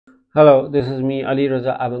Hello, this is me, Ali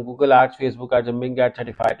Raza. I'm a Google Ads, Facebook Ads, and Bing Ads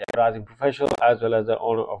certified advertising professional, as well as the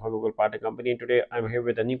owner of a Google partner company. And today, I'm here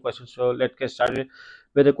with a new question. So let's get started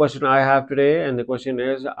with the question I have today. And the question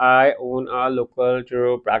is: I own a local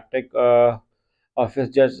chiropractic office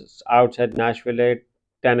just outside Nashville,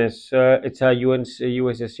 Tennessee. It's a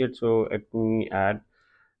USA state, so let me add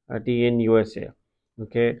TN USA.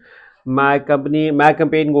 Okay, my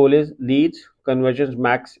campaign goal is leads conversions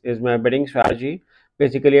max is my bidding strategy.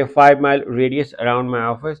 Basically, a 5 mile radius around my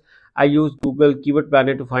office. I use Google Keyword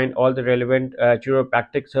Planner to find all the relevant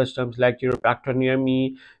chiropractic search terms like chiropractor near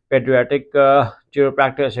me, pediatric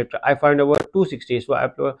chiropractor, etc. I find over 260, so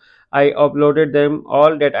I uploaded them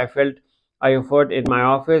all that I felt I offered in my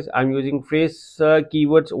office. I'm using phrase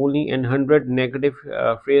keywords only and 100 negative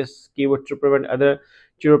phrase keywords to prevent other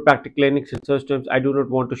chiropractic clinics and search terms. I do not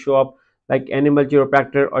want to show up like animal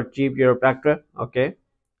chiropractor or cheap chiropractor. Okay,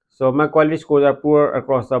 so my quality scores are poor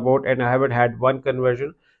across the board, and I haven't had one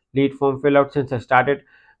conversion lead form fill out since I started.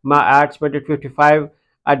 My ad spent at 55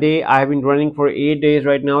 a day. I have been running for 8 days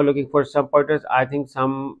right now, looking for some pointers. I think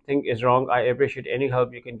something is wrong. I appreciate any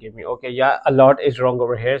help you can give me. Okay, yeah, a lot is wrong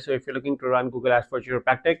over here. So if you're looking to run Google Ads for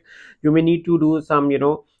chiropractic, you may need to do some,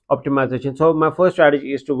 optimization. So my first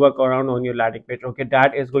strategy is to work around on your landing page. Okay,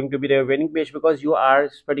 that is going to be the winning page because you are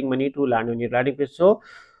spending money to land on your landing page. So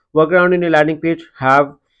work around in your landing page,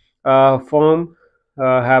 form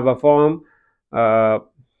have a form, uh,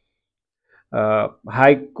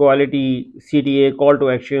 high quality CTA call to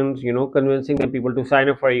actions, convincing them people to sign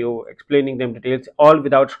up for you, explaining them details, all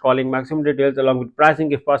without scrolling, maximum details along with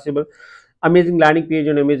pricing if possible. Amazing landing page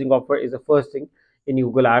and amazing offer is the first thing in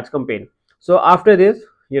Google Ads campaign. So after this,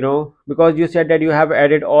 because you said that you have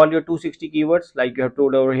added all your 260 keywords like you have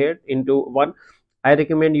told over here into one, I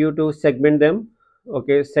recommend you to segment them.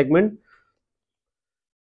 Okay, segment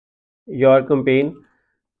your campaign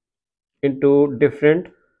into different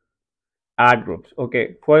ad groups.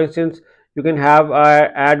 Okay, for instance, you can have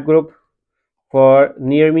a ad group for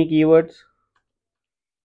near me keywords.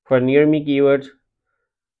 For near me keywords,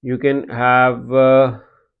 you can have a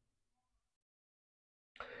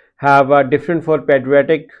different for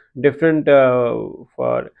pediatric, different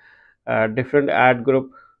for different ad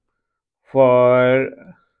group for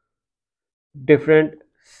different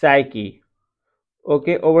psyche.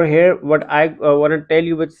 Okay, over here what I want to tell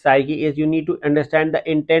you with psyche is you need to understand the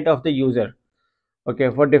intent of the user.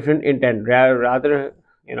 Okay, for different intent, rather,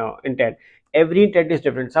 intent, every intent is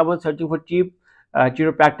different. Someone searching for cheap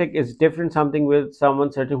chiropractic is different something with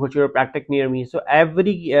someone searching for chiropractic near me. So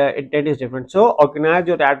every intent is different. So organize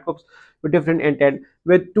your ad groups with different intent.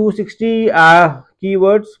 With 260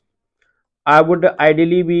 keywords, I would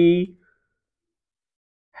ideally be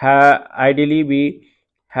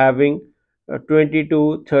having 20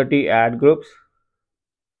 to 30 ad groups,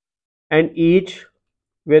 and each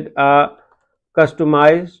with a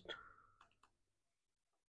customized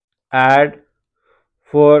ad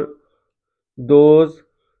for those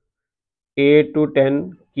 8 to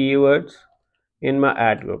 10 keywords in my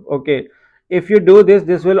ad group. Okay, if you do this,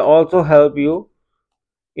 this will also help you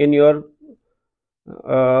in your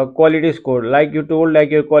quality score. Like you told,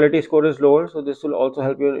 like your quality score is lower, so this will also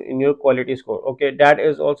help you in your quality score. Okay, that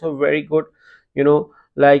is also very good.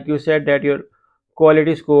 Like you said that your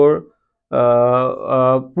quality score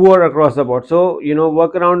poor across the board, so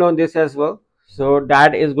work around on this as well. So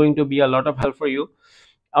that is going to be a lot of help for you.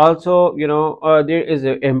 Also, there is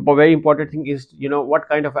a very important thing is what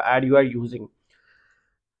kind of ad you are using.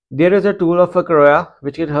 There is a tool of a Korea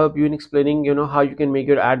which can help you in explaining how you can make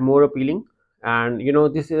your ad more appealing. And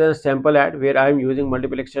this is a sample ad where I'm using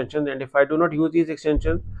multiple extensions, and if I do not use these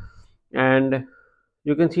extensions, and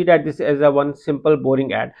you can see that this is a one simple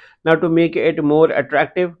boring ad. Now to make it more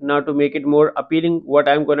attractive, now to make it more appealing, what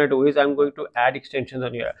I'm going to do is I'm going to add extensions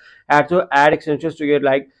on your ad. So add extensions to your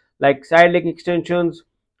like side link extensions,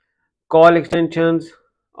 call extensions,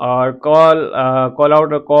 or call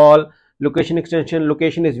out or call location extension.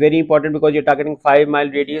 Location is very important because you're targeting 5 mile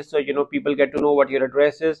radius, so people get to know what your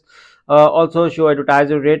address is. Also show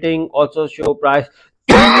advertiser rating, also show price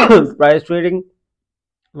price rating.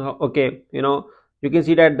 Okay, you can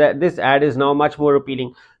see that this ad is now much more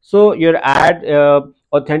appealing. So your ad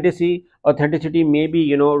authenticity may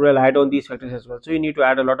be relied on these factors as well. So you need to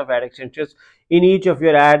add a lot of ad extensions in each of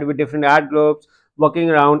your ad with different ad groups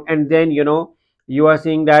working around, and then you are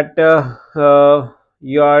seeing that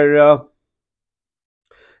your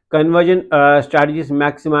conversion strategies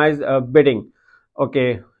maximize bidding.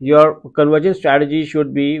 Okay, your conversion strategy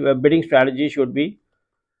should be bidding strategy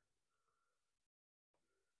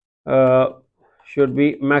uh, should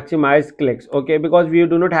be maximize clicks. Okay, because we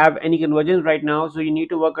do not have any conversions right now, so you need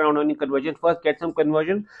to work around any conversion first, get some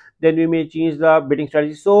conversion, then we may change the bidding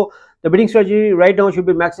strategy. So the bidding strategy right now should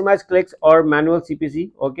be maximize clicks or manual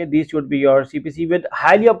CPC. Okay, these should be your CPC with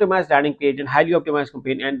highly optimized landing page and highly optimized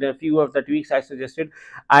campaign, and a few of the tweaks I suggested.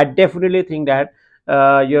 I definitely think that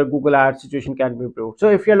your Google Ads situation can be improved. So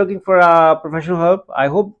if you're looking for professional help, I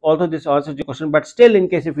hope although this answers your question, but still in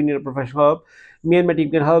case if you need a professional help, me and my team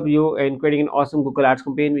can help you in creating an awesome Google Ads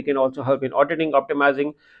campaign. We can also help in auditing,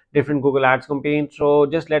 optimizing different Google Ads campaigns. So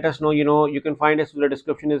just let us know. You can find us in the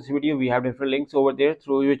description of this video. We have different links over there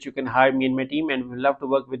through which you can hire me and my team, and we'd love to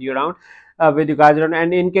work with you around. With you guys around.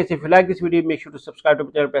 And in case if you like this video, make sure to subscribe to my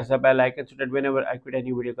channel, press the bell icon so that whenever I create a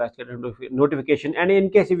new video, guys get a notification. And in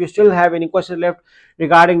case if you still have any questions left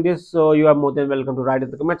regarding this, so you are more than welcome to write in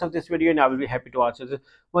the comments of this video, and I will be happy to answer this.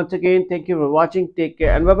 Once again, thank you for watching. Take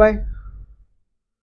care and bye bye.